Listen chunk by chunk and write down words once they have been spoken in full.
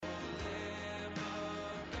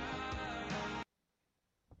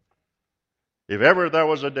If ever there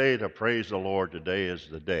was a day to praise the Lord, today is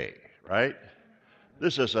the day, right?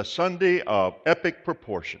 This is a Sunday of epic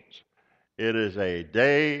proportions. It is a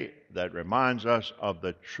day that reminds us of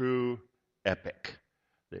the true epic,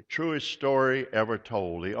 the truest story ever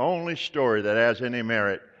told, the only story that has any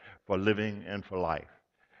merit for living and for life.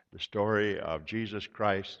 The story of Jesus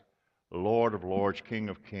Christ, Lord of Lords, King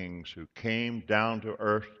of Kings, who came down to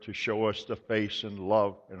earth to show us the face and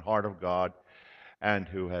love and heart of God, and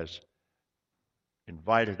who has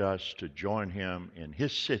invited us to join him in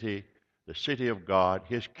his city, the city of God,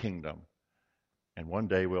 his kingdom. And one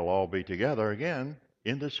day we'll all be together again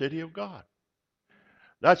in the city of God.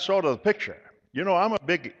 That's sort of the picture. You know, I'm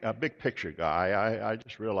a big picture guy. I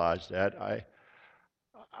just realized that.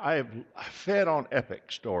 I've fed on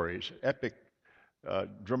epic stories, epic,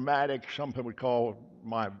 dramatic. Some people would call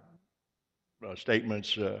my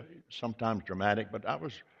statements sometimes dramatic, but I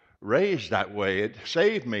was raised that way. It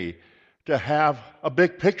saved me to have a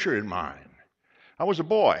big picture in mind. I was a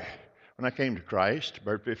boy when I came to Christ,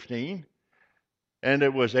 about 15, and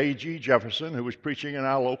it was A.G. Jefferson, who was preaching in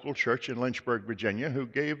our local church in Lynchburg, Virginia, who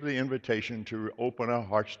gave the invitation to open our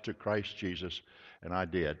hearts to Christ Jesus, and I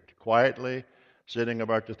did. Quietly, sitting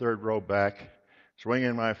about the third row back,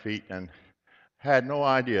 swinging my feet, and had no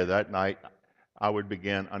idea that night I would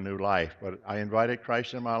begin a new life. But I invited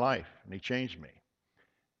Christ in my life, and he changed me.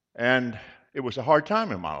 And it was a hard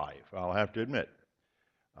time in my life, I'll have to admit.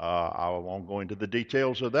 I won't go into the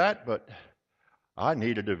details of that, but I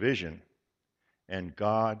needed a vision, and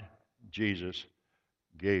God, Jesus,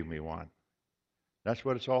 gave me one. That's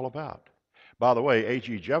what it's all about. By the way,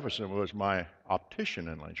 A.G. Jefferson was my optician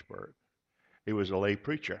in Lynchburg. He was a lay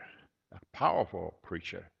preacher, a powerful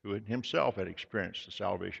preacher who himself had experienced the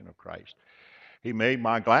salvation of Christ. He made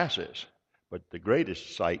my glasses, but the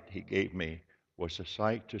greatest sight he gave me was the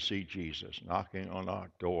sight to see Jesus knocking on the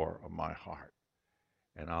door of my heart.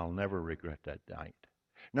 And I'll never regret that night.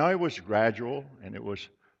 Now, it was gradual, and it was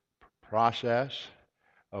a process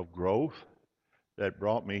of growth that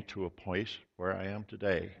brought me to a place where I am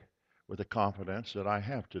today, with the confidence that I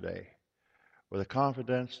have today, with a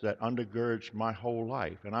confidence that undergirds my whole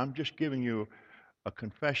life. And I'm just giving you a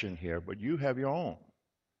confession here, but you have your own.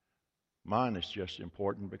 Mine is just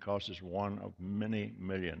important because it's one of many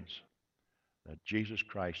millions that Jesus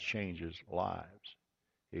Christ changes lives.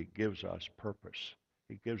 He gives us purpose.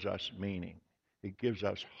 He gives us meaning. He gives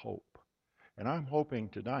us hope. And I'm hoping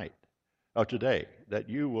today, that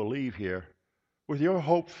you will leave here with your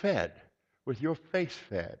hope fed, with your faith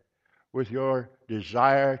fed, with your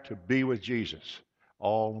desire to be with Jesus,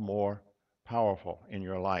 all the more powerful in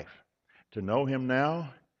your life. To know him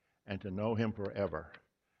now and to know him forever.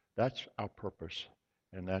 That's our purpose,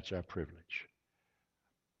 and that's our privilege.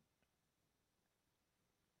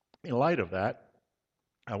 In light of that,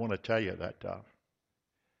 I want to tell you that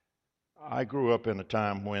I grew up in a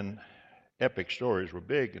time when epic stories were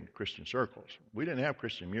big in Christian circles. We didn't have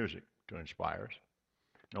Christian music to inspire us.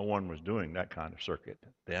 No one was doing that kind of circuit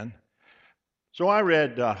then. So I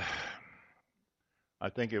read, I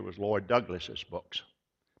think it was Lloyd Douglas's books,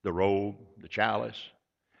 The Robe, The Chalice.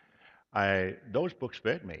 Those books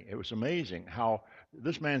fed me. It was amazing how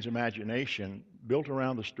this man's imagination, built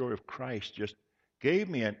around the story of Christ, just gave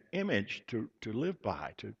me an image to live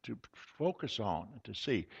by, to focus on, to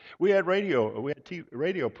see. We had a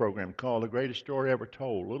radio program called The Greatest Story Ever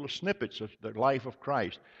Told, little snippets of the life of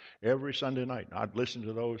Christ every Sunday night. I'd listen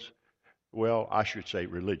to those, well, I should say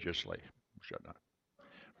religiously, should not.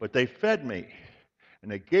 But they fed me,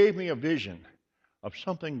 and they gave me a vision of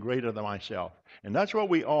something greater than myself. And that's what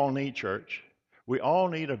we all need, church. We all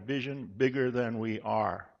need a vision bigger than we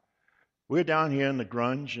are. We're down here in the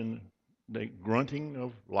grunge and the grunting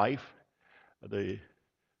of life, the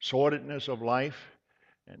sordidness of life.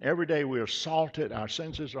 And every day we are salted, our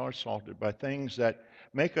senses are salted by things that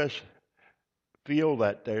make us feel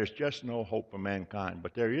that there's just no hope for mankind.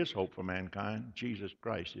 But there is hope for mankind. Jesus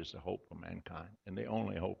Christ is the hope for mankind, and the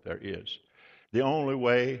only hope there is. The only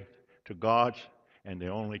way to God's and the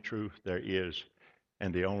only truth there is,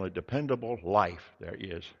 and the only dependable life there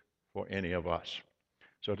is for any of us.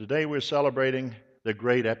 So today we're celebrating the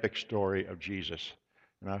great epic story of Jesus.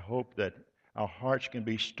 And I hope that our hearts can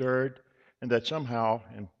be stirred, and that somehow,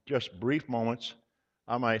 in just brief moments,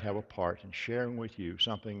 I might have a part in sharing with you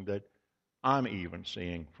something that I'm even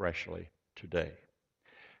seeing freshly today.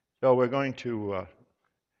 So we're going to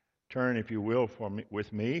turn, if you will,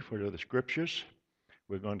 with me for the scriptures.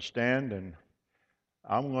 We're going to stand, and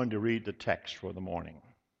I'm going to read the text for the morning.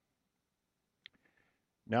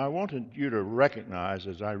 Now, I wanted you to recognize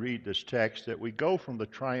as I read this text that we go from the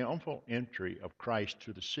triumphal entry of Christ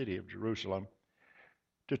to the city of Jerusalem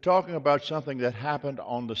to talking about something that happened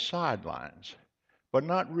on the sidelines, but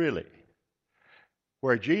not really.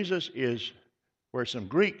 Where Jesus is, where some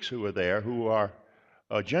Greeks who were there, who are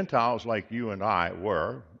Gentiles like you and I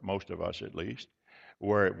were, most of us at least,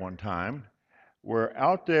 were at one time, were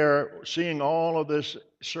out there seeing all of this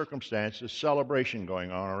circumstance, this celebration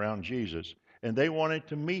going on around Jesus, and they wanted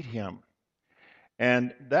to meet him.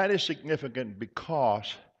 And that is significant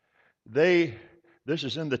because this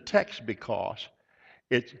is in the text because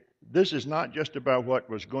this is not just about what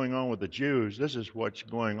was going on with the Jews. This is what's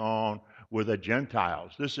going on with the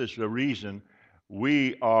Gentiles. This is the reason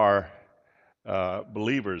we are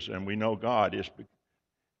believers and we know God is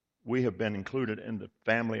we have been included in the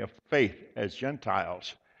family of faith as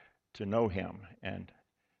Gentiles to know him. And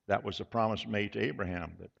that was a promise made to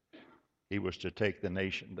Abraham that he was to take the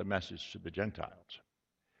message to the Gentiles.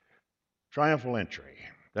 Triumphal entry.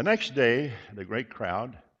 The next day, the great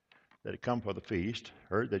crowd that had come for the feast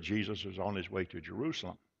heard that Jesus was on his way to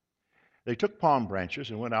Jerusalem. They took palm branches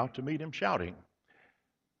and went out to meet him, shouting,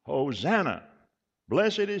 "Hosanna!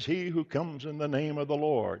 Blessed is he who comes in the name of the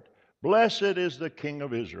Lord. Blessed is the King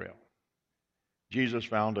of Israel." Jesus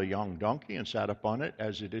found a young donkey and sat upon it,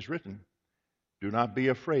 as it is written, "Do not be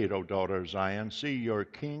afraid, O daughter of Zion. See, your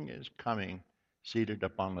king is coming, seated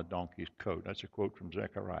upon the donkey's coat." That's a quote from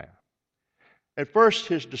Zechariah. At first,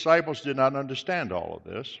 his disciples did not understand all of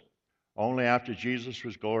this. Only after Jesus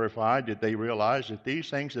was glorified did they realize that these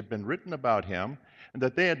things had been written about him and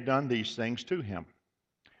that they had done these things to him.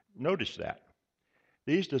 Notice that.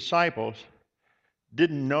 These disciples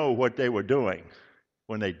didn't know what they were doing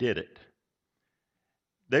when they did it.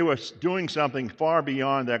 They were doing something far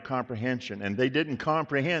beyond their comprehension, and they didn't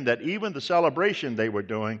comprehend that even the celebration they were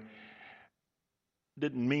doing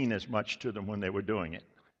didn't mean as much to them when they were doing it.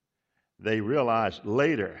 They realized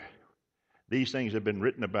later these things had been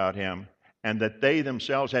written about him and that they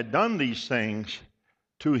themselves had done these things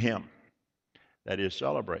to him. That is,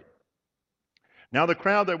 celebrate. Now the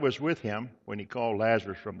crowd that was with him when he called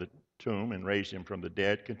Lazarus from the tomb and raised him from the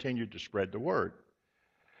dead continued to spread the word.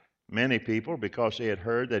 Many people, because they had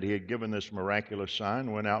heard that he had given this miraculous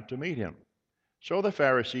sign, went out to meet him. So the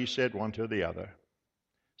Pharisees said one to the other,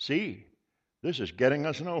 "See, this is getting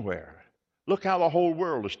us nowhere. Look how the whole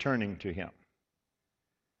world is turning to him."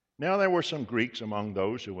 Now there were some Greeks among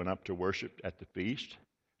those who went up to worship at the feast.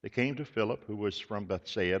 They came to Philip, who was from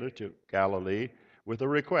Bethsaida to Galilee, with a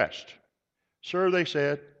request. "Sir," they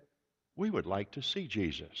said, "we would like to see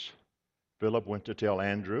Jesus." Philip went to tell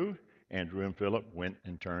Andrew. Andrew and Philip went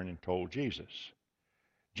in turn and told Jesus.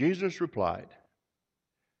 Jesus replied,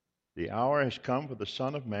 "The hour has come for the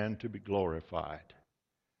Son of Man to be glorified.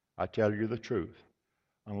 I tell you the truth.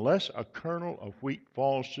 Unless a kernel of wheat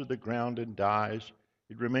falls to the ground and dies,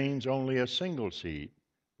 it remains only a single seed.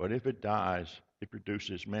 But if it dies, it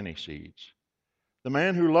produces many seeds. The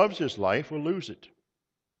man who loves his life will lose it.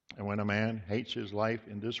 And when a man hates his life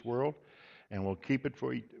in this world and will keep it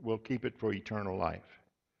for eternal life.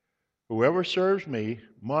 Whoever serves me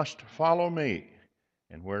must follow me,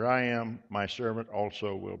 and where I am, my servant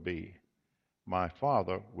also will be. My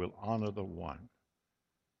Father will honor the one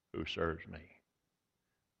who serves me."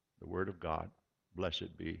 The word of God,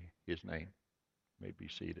 blessed be his name. You may be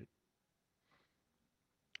seated.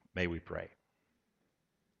 May we pray.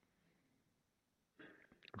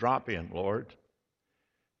 Drop in, Lord.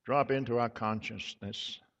 Drop into our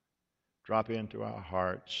consciousness. Drop into our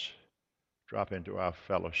hearts. Drop into our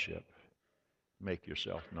fellowship. Make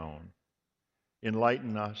yourself known.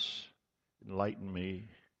 Enlighten us. Enlighten me.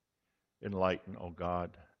 Enlighten, O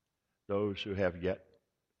God, those who have yet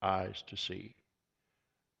eyes to see,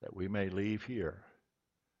 that we may leave here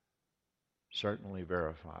certainly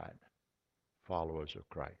verified followers of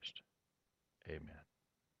Christ. Amen.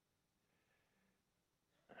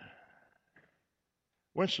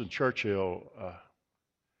 Winston Churchill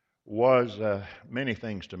was many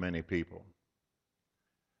things to many people.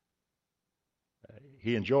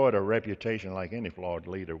 He enjoyed a reputation like any flawed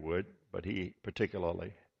leader would, but he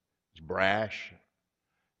particularly was brash.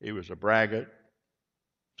 He was a braggart,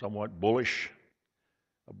 somewhat bullish,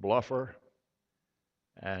 a bluffer,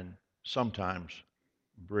 and sometimes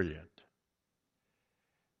brilliant.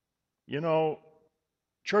 You know,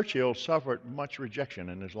 Churchill suffered much rejection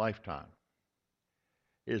in his lifetime.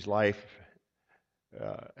 His life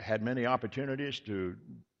had many opportunities to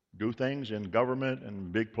do things in government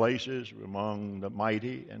and big places among the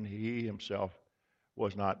mighty, and he himself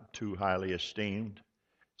was not too highly esteemed.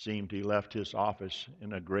 It seemed he left his office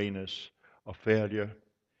in a grayness of failure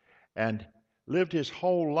and lived his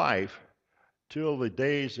whole life till the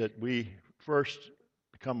days that we first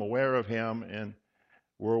become aware of him in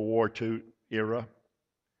World War II era,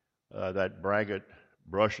 that braggart,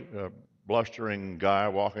 blustering guy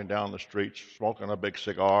walking down the street, smoking a big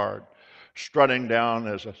cigar, strutting down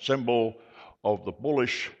as a symbol of the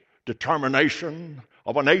bullish determination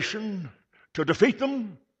of a nation to defeat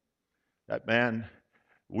them. That man,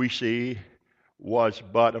 we see, was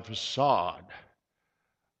but a facade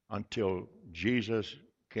until Jesus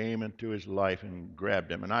came into his life and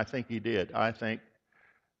grabbed him. And I think he did. I think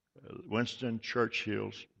Winston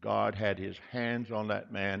Churchill's God had his hands on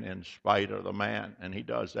that man in spite of the man. And he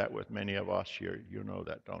does that with many of us here. You know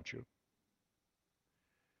that, don't you?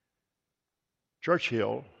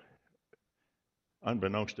 Churchill,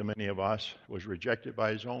 unbeknownst to many of us, was rejected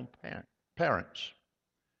by his own parents.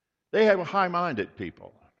 They were high-minded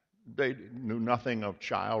people. They knew nothing of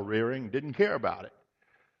child rearing, didn't care about it.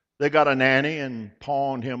 They got a nanny and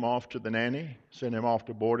pawned him off to the nanny, sent him off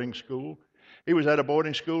to boarding school. He was at a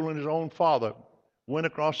boarding school and his own father went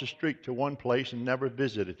across the street to one place and never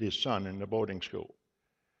visited his son in the boarding school.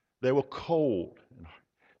 They were cold, and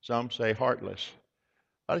some say heartless.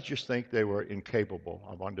 I just think they were incapable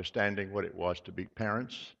of understanding what it was to be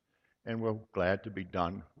parents, and were glad to be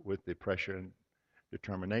done with the pressure and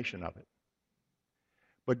determination of it.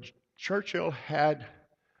 But Churchill had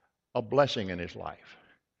a blessing in his life,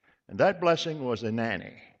 and that blessing was a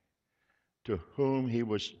nanny to whom he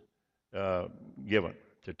was given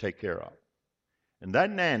to take care of. And that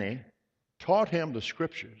nanny taught him the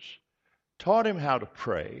scriptures, taught him how to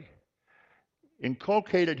pray,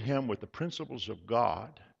 inculcated him with the principles of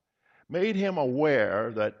God, made him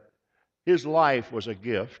aware that his life was a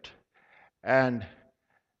gift, and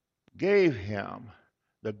gave him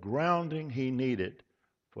the grounding he needed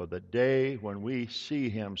for the day when we see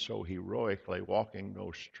him so heroically walking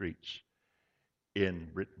those streets in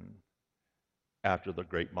Britain after the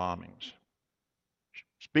great bombings.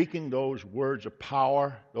 Speaking those words of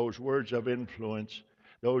power, those words of influence,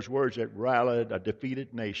 those words that rallied a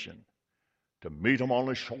defeated nation to meet them on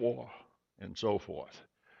the shore and so forth.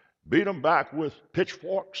 Beat them back with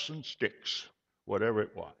pitchforks and sticks, whatever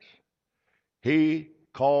it was. He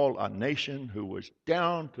called a nation who was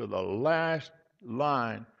down to the last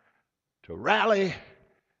line to rally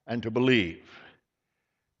and to believe.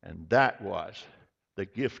 And that was the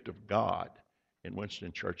gift of God in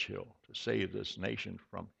Winston Churchill to save this nation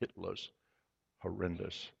from Hitler's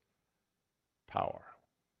horrendous power.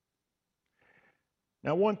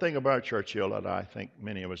 Now, one thing about Churchill that I think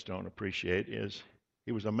many of us don't appreciate is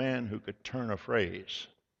he was a man who could turn a phrase.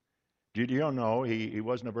 Did you know he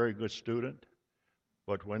wasn't a very good student?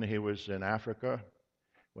 But when he was in Africa,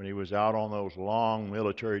 when he was out on those long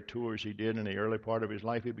military tours he did in the early part of his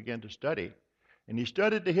life, he began to study. And he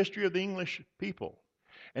studied the history of the English people.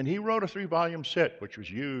 And he wrote a 3-volume set, which was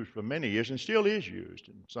used for many years and still is used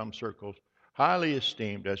in some circles, highly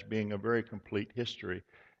esteemed as being a very complete history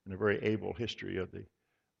and a very able history of the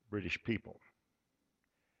British people.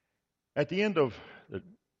 At the end of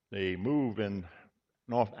the move in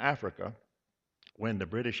North Africa, when the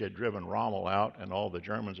British had driven Rommel out and all the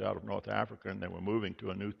Germans out of North Africa, and they were moving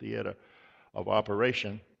to a new theater of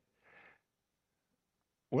operation,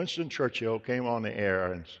 Winston Churchill came on the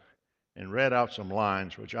air and read out some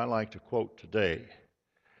lines which I like to quote today.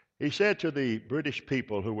 He said to the British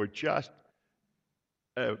people who were just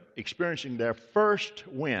experiencing their first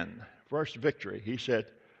win, first victory, he said,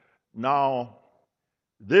 "Now,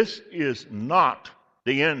 this is not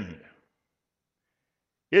the end.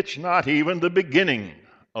 It's not even the beginning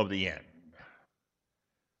of the end.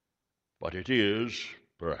 But it is,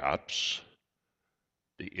 perhaps,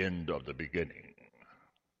 the end of the beginning."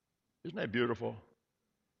 Isn't that beautiful?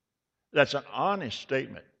 That's an honest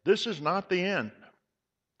statement. This is not the end.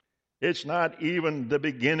 It's not even the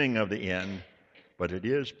beginning of the end, but it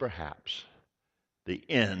is perhaps the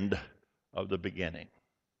end of the beginning.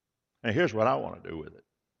 And here's what I want to do with it.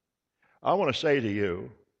 I want to say to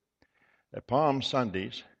you that Palm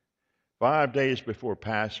Sundays, 5 days before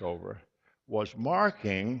Passover, was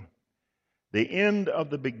marking the end of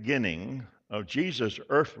the beginning of Jesus'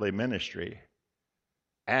 earthly ministry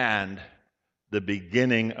and the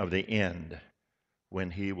beginning of the end when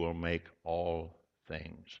he will make all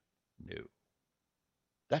things new.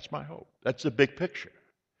 That's my hope. That's the big picture.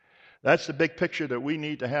 That's the big picture that we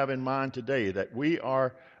need to have in mind today, that we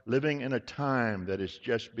are living in a time that is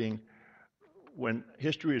just when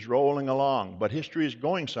history is rolling along, but history is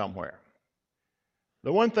going somewhere.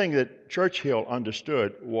 The one thing that Churchill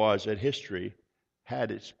understood was that history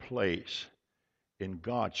had its place in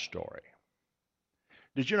God's story.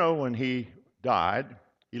 Did you know when he died,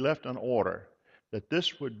 he left an order that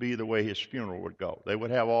this would be the way his funeral would go. They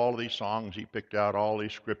would have all of these songs he picked out, all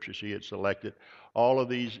these scriptures he had selected, all of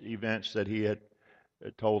these events that he had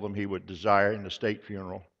told them he would desire in the state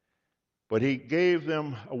funeral. But he gave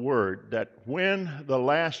them a word that when the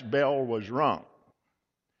last bell was rung,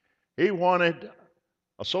 he wanted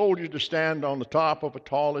a soldier to stand on the top of a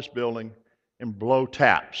tallest building and blow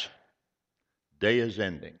taps. Day is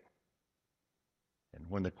ending. And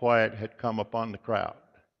when the quiet had come upon the crowd,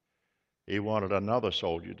 he wanted another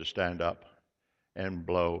soldier to stand up and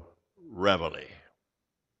blow reveille.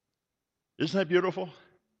 Isn't that beautiful?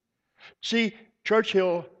 See,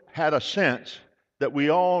 Churchill had a sense that we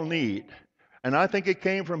all need, and I think it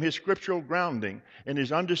came from his scriptural grounding and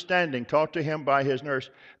his understanding taught to him by his nurse,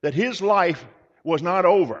 that his life was not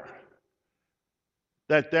over,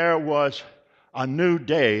 that there was a new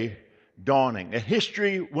day dawning. And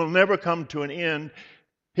history will never come to an end.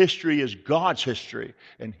 History is God's history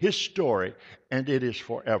and His story, and it is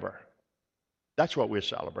forever. That's what we're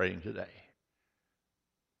celebrating today.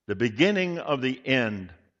 The beginning of the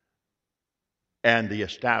end and the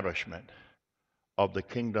establishment of the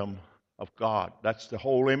kingdom of God. That's the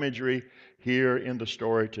whole imagery here in the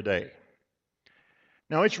story today.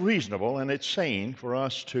 Now, it's reasonable and it's sane for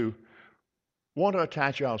us to want to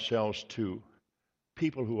attach ourselves to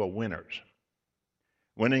people who are winners.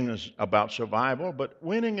 Winning is about survival, but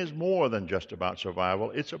winning is more than just about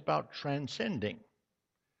survival. It's about transcending.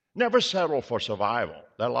 Never settle for survival.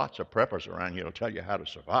 There are lots of preppers around here who will tell you how to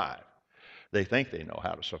survive. They think they know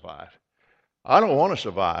how to survive. I don't want to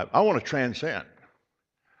survive. I want to transcend.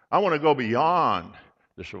 I want to go beyond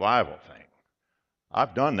the survival thing.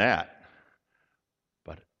 I've done that.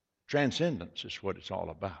 But transcendence is what it's all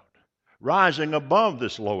about. Rising above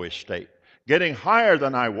this lowest state. Getting higher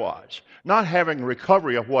than I was. Not having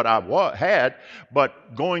recovery of what I had,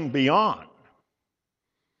 but going beyond.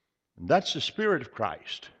 And that's the Spirit of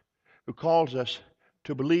Christ who calls us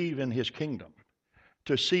to believe in His kingdom.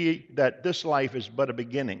 To see that this life is but a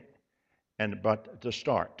beginning and but the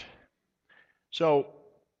start. So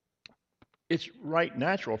it's right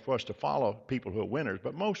natural for us to follow people who are winners,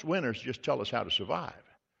 but most winners just tell us how to survive,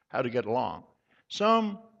 how to get along.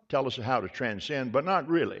 Some tell us how to transcend, but not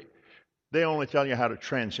really. They only tell you how to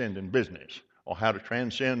transcend in business or how to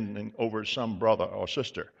transcend over some brother or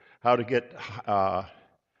sister, how to get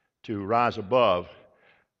to rise above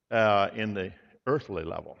in the earthly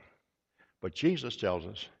level. But Jesus tells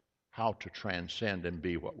us how to transcend and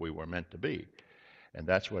be what we were meant to be. And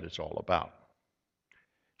that's what it's all about.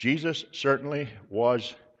 Jesus certainly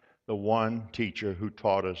was the one teacher who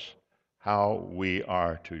taught us how we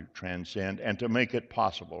are to transcend and to make it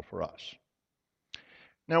possible for us.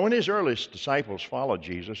 Now, when his earliest disciples followed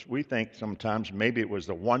Jesus, we think sometimes maybe it was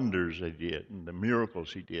the wonders they did and the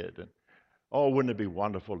miracles he did. And, oh, wouldn't it be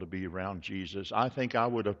wonderful to be around Jesus? I think I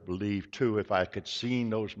would have believed, too, if I could seen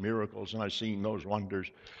those miracles and I've seen those wonders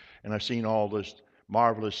and I've seen all those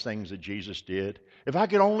marvelous things that Jesus did. If I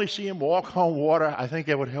could only see him walk on water, I think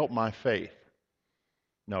it would help my faith.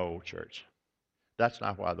 No, church. That's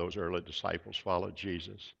not why those early disciples followed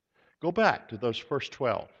Jesus. Go back to those first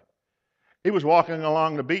 12. He was walking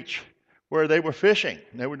along the beach where they were fishing.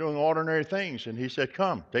 They were doing ordinary things. And he said,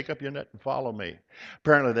 come, take up your net and follow me.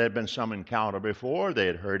 Apparently there had been some encounter before. They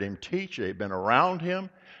had heard him teach. They had been around him.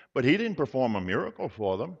 But he didn't perform a miracle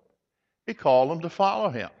for them. He called them to follow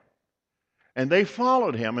him. And they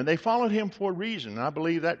followed him. And they followed him for a reason. And I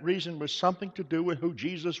believe that reason was something to do with who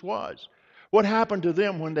Jesus was. What happened to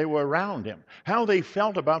them when they were around him? How they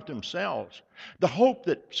felt about themselves. The hope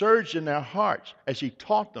that surged in their hearts as he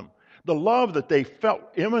taught them. The love that they felt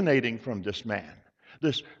emanating from this man,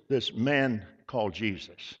 this man called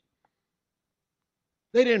Jesus.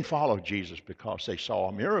 They didn't follow Jesus because they saw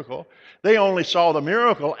a miracle. They only saw the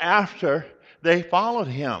miracle after they followed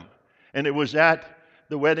him. And it was at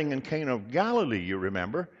the wedding in Cana of Galilee, you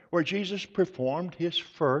remember, where Jesus performed his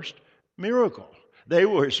first miracle. They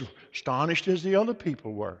were as astonished as the other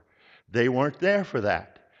people were. They weren't there for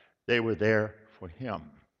that. They were there for him.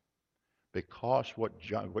 Because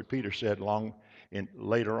what Peter said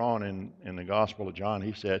later on in the Gospel of John,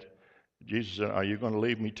 he said, Jesus said, are you going to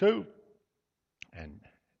leave me too? And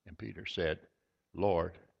Peter said,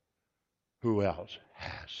 Lord, who else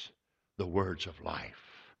has the words of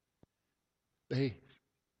life? They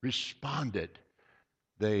responded.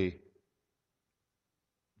 They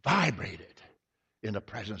vibrated in the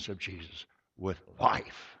presence of Jesus with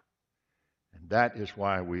life. And that is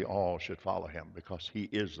why we all should follow him, because he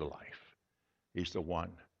is the life. He's the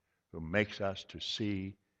one who makes us to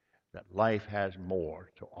see that life has more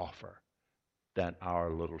to offer than our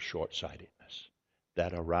little short-sightedness,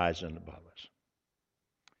 that horizon above us.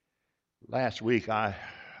 Last week, I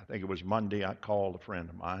think it was Monday, I called a friend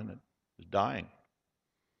of mine that was dying.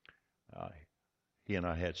 He and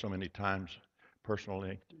I had so many times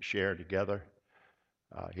personally share together.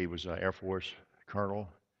 He was an Air Force colonel.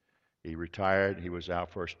 He retired. He was our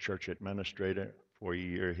first church administrator. For a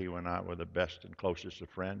year, he went out with the best and closest of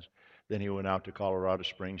friends. Then he went out to Colorado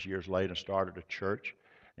Springs years later and started a church,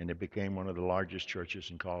 and it became one of the largest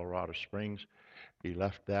churches in Colorado Springs. He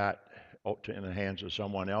left that in the hands of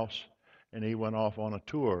someone else, and he went off on a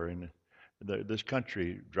tour in this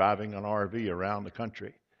country, driving an RV around the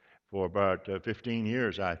country for about 15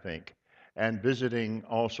 years, I think, and visiting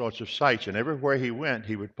all sorts of sites. And everywhere he went,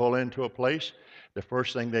 he would pull into a place. The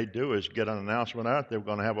first thing they'd do is get an announcement out. They were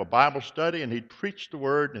going to have a Bible study, and he'd preach the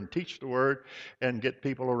Word and teach the Word and get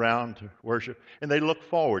people around to worship. And they looked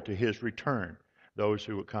forward to his return, those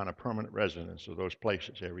who were kind of permanent residents of those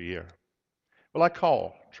places every year. Well, I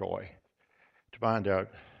called Troy to find out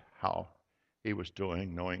how he was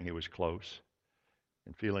doing, knowing he was close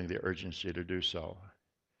and feeling the urgency to do so.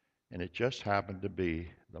 And it just happened to be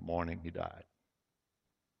the morning he died.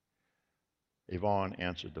 Yvonne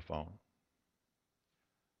answered the phone.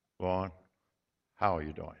 Yvonne, how are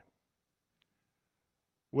you doing?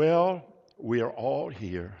 Well, we are all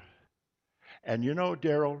here. And you know,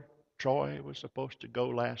 Daryl, Troy was supposed to go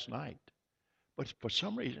last night. But for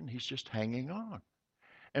some reason, he's just hanging on.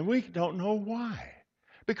 And we don't know why.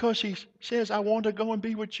 Because he says, I want to go and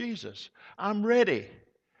be with Jesus. I'm ready.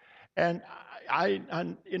 And I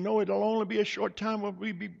you know, it'll only be a short time when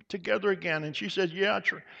we be together again. And she said, yeah,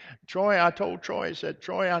 Troy, I told Troy, I said,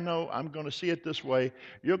 Troy, I know I'm going to see it this way.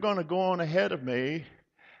 You're going to go on ahead of me.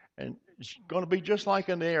 And it's going to be just like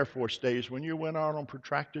in the Air Force days when you went out on a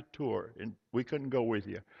protracted tour and we couldn't go with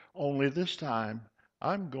you. Only this time,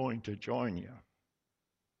 I'm going to join you.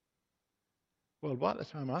 Well, by the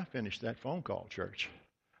time I finished that phone call, church,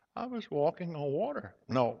 I was walking on water.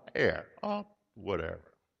 No, air. Oh, whatever.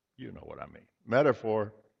 You know what I mean.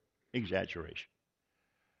 Metaphor, exaggeration.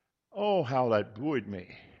 Oh, how that buoyed me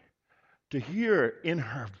to hear in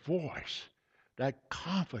her voice that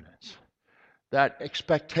confidence, that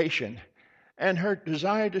expectation, and her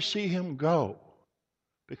desire to see him go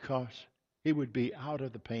because he would be out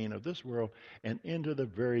of the pain of this world and into the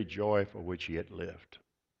very joy for which he had lived.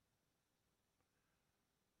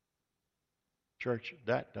 Church,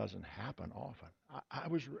 that doesn't happen often. I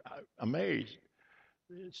was amazed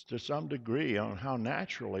to some degree on how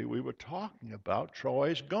naturally we were talking about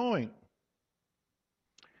Troy's going.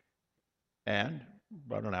 And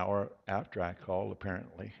about an hour after I called,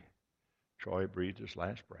 apparently, Troy breathed his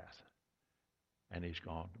last breath, and he's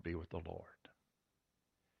gone to be with the Lord.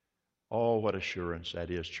 Oh, what assurance that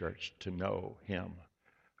is, church, to know him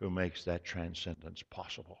who makes that transcendence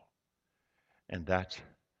possible. And that's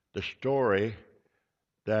the story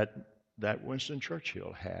that Winston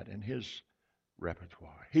Churchill had in his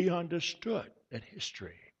repertoire. He understood that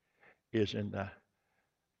history is in the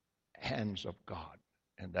hands of God,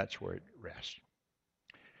 and that's where it rests.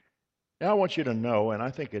 Now I want you to know, and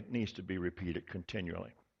I think it needs to be repeated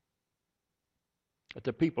continually, that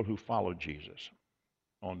the people who followed Jesus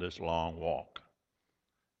on this long walk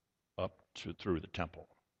up through the temple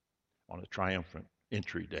on a triumphant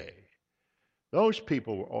entry day, those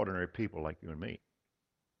people were ordinary people like you and me.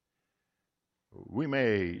 We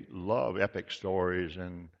may love epic stories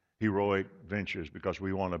and heroic ventures because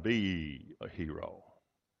we want to be a hero.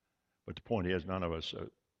 But the point is, none of us are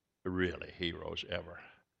really heroes ever.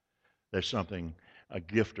 There's something, a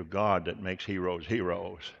gift of God that makes heroes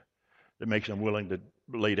heroes, that makes them willing to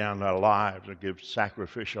lay down their lives and give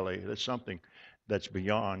sacrificially. There's something that's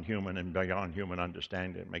beyond human and beyond human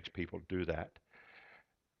understanding that makes people do that.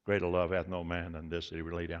 Greater love hath no man than this, that he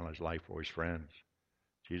would lay down his life for his friends.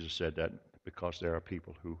 Jesus said that because there are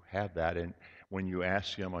people who have that. And when you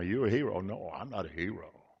ask them, are you a hero? No, I'm not a hero.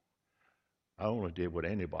 I only did what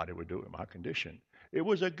anybody would do in my condition. It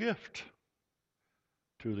was a gift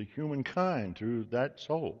to the humankind through that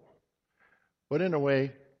soul. But in a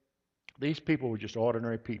way, these people were just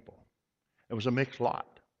ordinary people. It was a mixed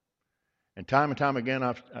lot. And time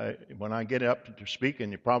again, when I get up to speak,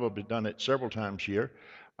 and you've probably done it several times here,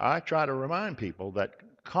 I try to remind people that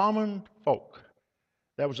common folk,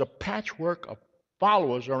 there was a patchwork of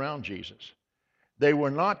followers around Jesus. They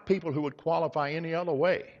were not people who would qualify any other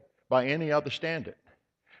way, by any other standard.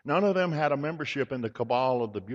 None of them had a membership in the cabal of the